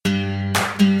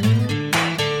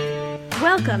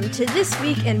Welcome to This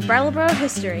Week in Brattleboro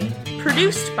History,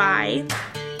 produced by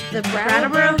the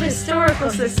Brattleboro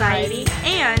Historical Society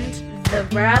and the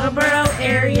Brattleboro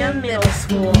Area Middle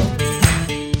School.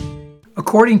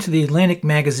 According to the Atlantic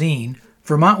magazine,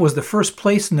 Vermont was the first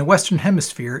place in the Western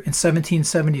Hemisphere in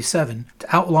 1777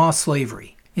 to outlaw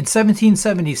slavery. In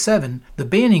 1777, the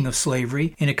banning of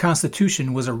slavery in a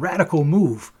constitution was a radical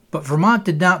move, but Vermont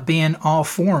did not ban all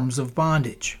forms of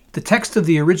bondage. The text of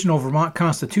the original Vermont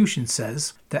Constitution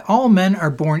says that all men are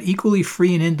born equally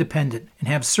free and independent and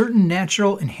have certain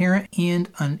natural, inherent, and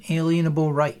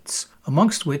unalienable rights,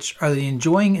 amongst which are the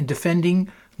enjoying and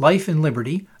defending life and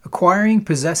liberty, acquiring,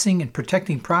 possessing, and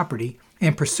protecting property,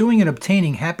 and pursuing and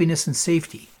obtaining happiness and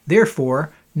safety.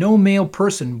 Therefore, no male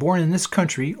person born in this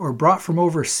country or brought from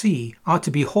overseas ought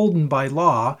to be holden by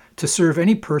law to serve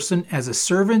any person as a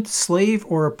servant, slave,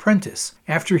 or apprentice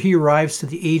after he arrives to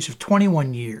the age of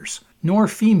 21 years, nor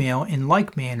female in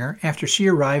like manner after she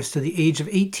arrives to the age of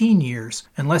 18 years,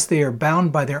 unless they are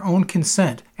bound by their own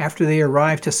consent after they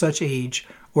arrive to such age,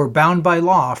 or bound by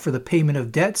law for the payment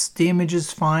of debts,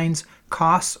 damages, fines,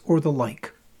 costs, or the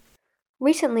like.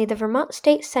 Recently, the Vermont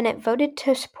State Senate voted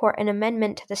to support an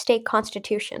amendment to the state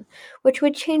constitution, which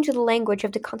would change the language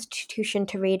of the Constitution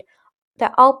to read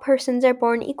that all persons are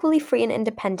born equally free and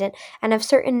independent and have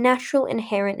certain natural,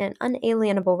 inherent, and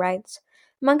unalienable rights,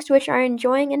 amongst which are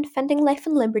enjoying and defending life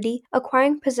and liberty,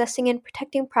 acquiring, possessing, and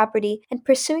protecting property, and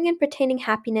pursuing and pertaining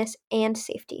happiness and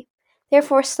safety.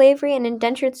 Therefore, slavery and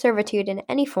indentured servitude in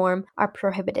any form are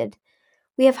prohibited.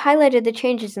 We have highlighted the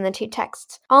changes in the two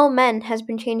texts. All men has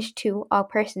been changed to all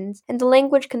persons, and the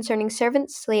language concerning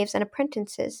servants, slaves, and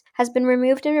apprentices has been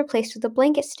removed and replaced with a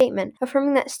blanket statement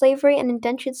affirming that slavery and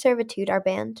indentured servitude are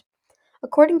banned.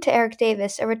 According to Eric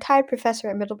Davis, a retired professor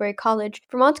at Middlebury College,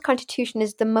 Vermont's constitution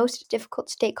is the most difficult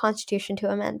state constitution to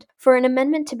amend. For an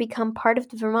amendment to become part of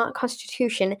the Vermont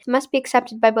Constitution, it must be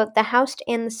accepted by both the House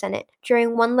and the Senate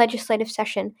during one legislative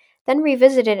session, then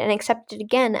revisited and accepted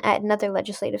again at another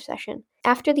legislative session.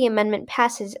 After the amendment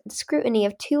passes the scrutiny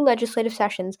of two legislative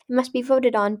sessions, it must be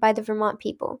voted on by the Vermont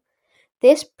people.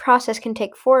 This process can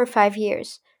take 4 or 5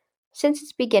 years. Since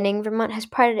its beginning, Vermont has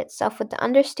prided itself with the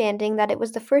understanding that it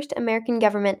was the first American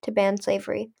government to ban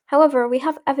slavery. However, we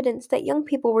have evidence that young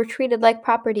people were treated like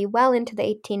property well into the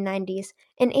 1890s.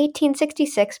 In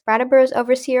 1866, Brattleboro's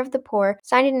overseer of the poor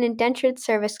signed an indentured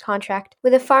service contract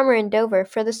with a farmer in Dover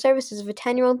for the services of a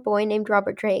 10-year-old boy named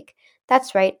Robert Drake.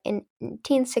 That's right, in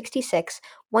 1866,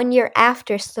 1 year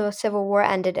after the Civil War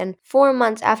ended and 4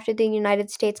 months after the United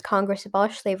States Congress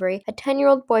abolished slavery, a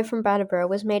 10-year-old boy from Brattleboro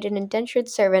was made an indentured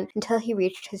servant until he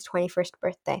reached his 21st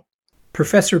birthday.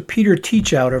 Professor Peter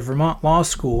Teachout of Vermont Law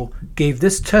School gave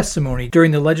this testimony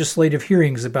during the legislative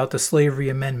hearings about the slavery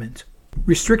amendment.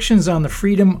 Restrictions on the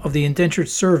freedom of the indentured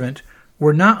servant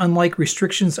were not unlike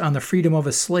restrictions on the freedom of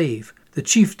a slave. The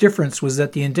chief difference was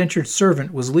that the indentured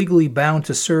servant was legally bound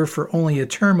to serve for only a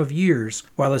term of years,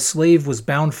 while a slave was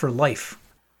bound for life.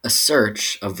 A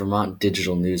search of Vermont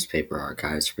digital newspaper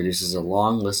archives produces a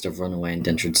long list of runaway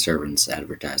indentured servants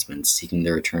advertisements seeking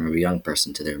the return of a young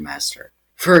person to their master.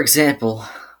 For example,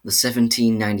 the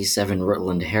 1797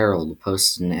 Rutland Herald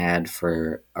posted an ad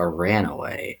for a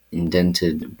runaway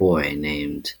indentured boy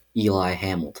named Eli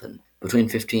Hamilton, between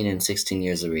 15 and 16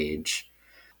 years of age.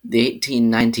 The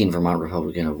 1819 Vermont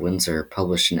Republican of Windsor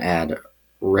published an ad,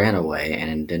 "Ranaway, an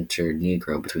indentured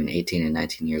Negro between 18 and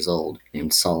 19 years old,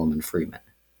 named Solomon Freeman."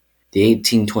 The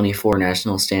 1824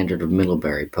 National Standard of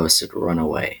Middlebury posted,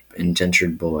 "Runaway,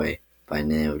 indentured boy by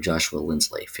name of Joshua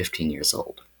Lindsley, 15 years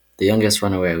old." The youngest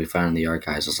runaway we found in the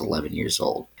archives was 11 years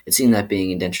old. It seemed that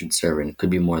being indentured servant could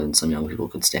be more than some young people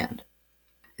could stand.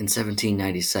 In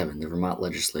 1797, the Vermont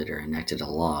legislature enacted a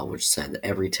law which said that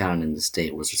every town in the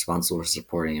state was responsible for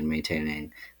supporting and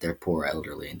maintaining their poor,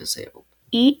 elderly, and disabled.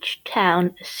 Each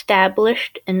town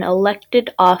established an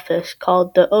elected office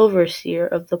called the overseer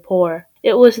of the poor.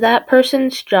 It was that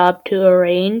person's job to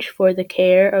arrange for the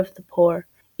care of the poor.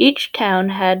 Each town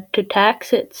had to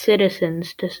tax its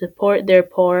citizens to support their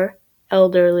poor,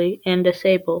 elderly, and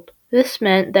disabled. This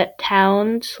meant that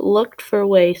towns looked for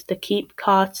ways to keep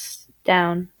costs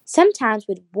down. Some towns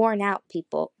would warn out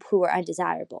people who were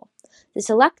undesirable. The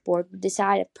select board would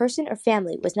decide a person or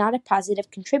family was not a positive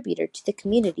contributor to the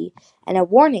community, and a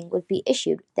warning would be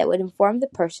issued that would inform the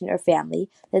person or family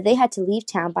that they had to leave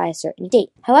town by a certain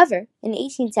date. However, in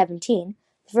 1817,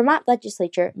 the Vermont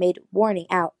legislature made warning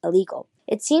out illegal.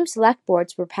 It seemed select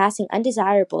boards were passing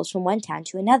undesirables from one town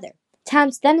to another.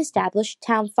 Towns then established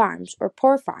town farms, or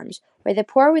poor farms, where the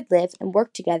poor would live and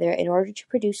work together in order to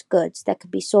produce goods that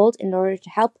could be sold in order to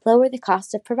help lower the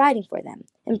cost of providing for them.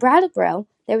 In Brattleboro,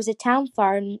 there was a town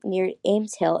farm near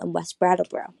Ames Hill in West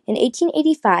Brattleboro. In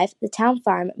 1885, the town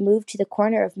farm moved to the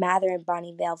corner of Mather and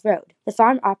Bonnyvale Road. The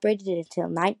farm operated until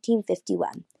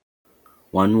 1951.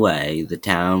 One way the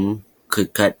town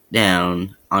could cut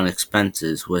down on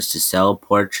expenses was to sell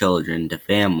poor children to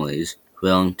families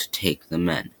willing to take them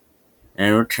in.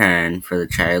 In return for the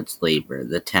child's labor,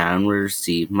 the town would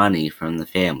receive money from the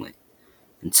family,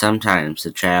 and sometimes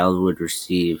the child would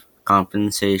receive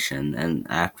compensation and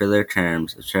after their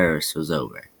terms of service was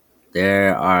over.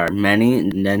 There are many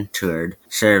indentured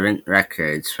servant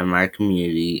records from our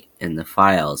community in the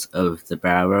files of the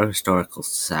Brattleboro Historical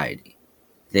Society.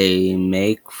 They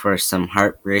make for some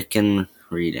heartbreaking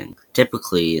reading.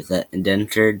 Typically, the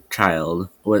indentured child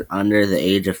under the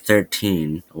age of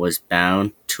 13 was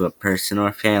bound to a person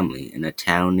or family in a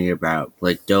town nearby,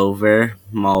 like Dover,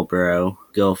 Marlborough,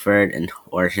 Guilford,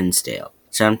 or Hinsdale.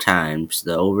 Sometimes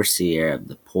the overseer of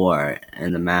the poor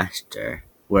and the master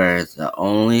were the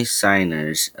only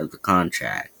signers of the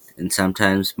contract, and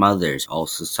sometimes mothers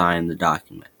also signed the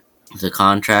document. The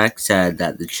contract said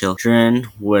that the children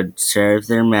would serve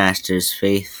their masters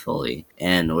faithfully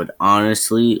and would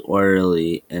honestly,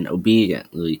 orderly, and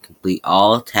obediently complete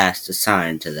all tasks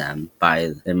assigned to them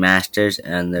by their masters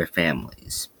and their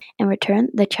families. In return,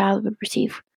 the child would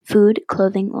receive food,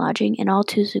 clothing, lodging, and all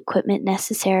tools and equipment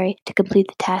necessary to complete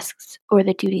the tasks or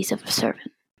the duties of a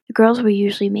servant. The girls were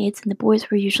usually maids and the boys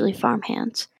were usually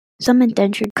farmhands. Some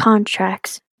indentured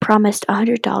contracts promised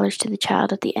 $100 to the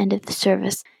child at the end of the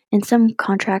service, and some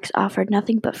contracts offered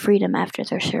nothing but freedom after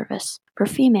their service. For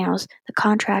females, the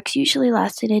contracts usually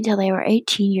lasted until they were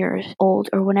 18 years old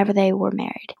or whenever they were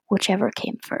married, whichever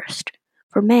came first.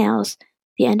 For males,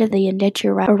 the end of the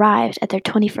indenture arrived at their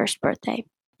 21st birthday.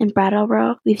 In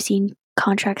Brattleboro, we've seen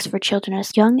contracts for children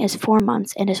as young as 4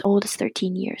 months and as old as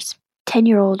 13 years.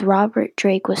 10-year-old Robert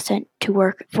Drake was sent to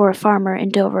work for a farmer in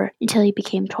Dover until he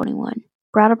became 21.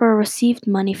 Brattleboro received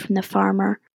money from the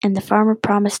farmer, and the farmer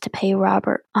promised to pay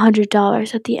Robert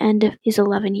 $100 at the end of his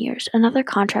 11 years. Another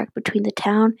contract between the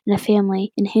town and a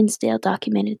family in Hinsdale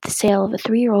documented the sale of a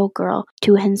 3-year-old girl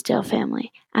to a Hinsdale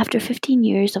family. After 15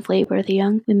 years of labor, the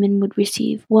young women would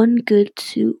receive one good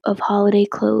suit of holiday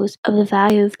clothes of the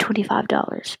value of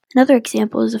 $25. Another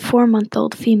example is a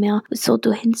 4-month-old female was sold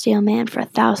to a Hinsdale man for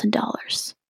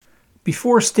 $1,000.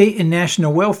 Before state and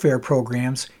national welfare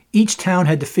programs, each town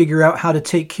had to figure out how to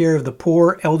take care of the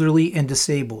poor, elderly, and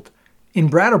disabled. In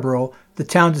Brattleboro, the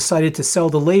town decided to sell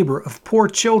the labor of poor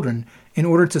children in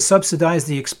order to subsidize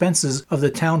the expenses of the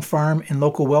town farm and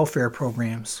local welfare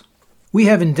programs. We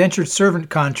have indentured servant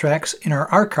contracts in our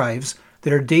archives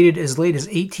that are dated as late as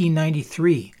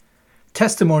 1893.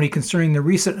 Testimony concerning the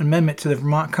recent amendment to the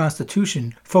Vermont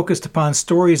Constitution focused upon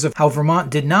stories of how Vermont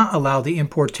did not allow the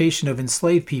importation of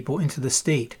enslaved people into the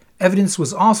state. Evidence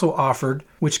was also offered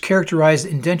which characterized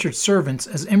indentured servants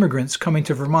as immigrants coming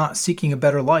to Vermont seeking a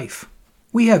better life.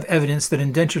 We have evidence that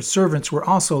indentured servants were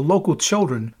also local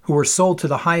children who were sold to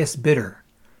the highest bidder.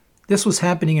 This was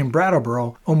happening in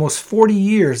Brattleboro almost 40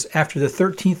 years after the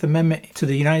 13th Amendment to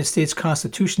the United States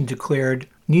Constitution declared,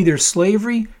 "Neither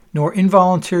slavery nor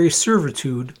involuntary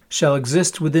servitude shall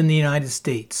exist within the United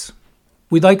States."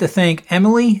 We'd like to thank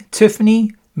Emily,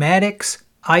 Tiffany, Maddox,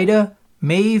 Ida,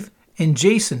 Maeve, and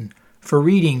Jason for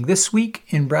reading This Week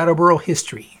in Brattleboro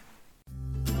History.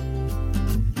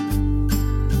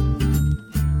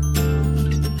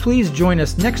 Please join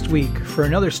us next week for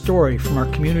another story from our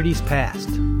community's past.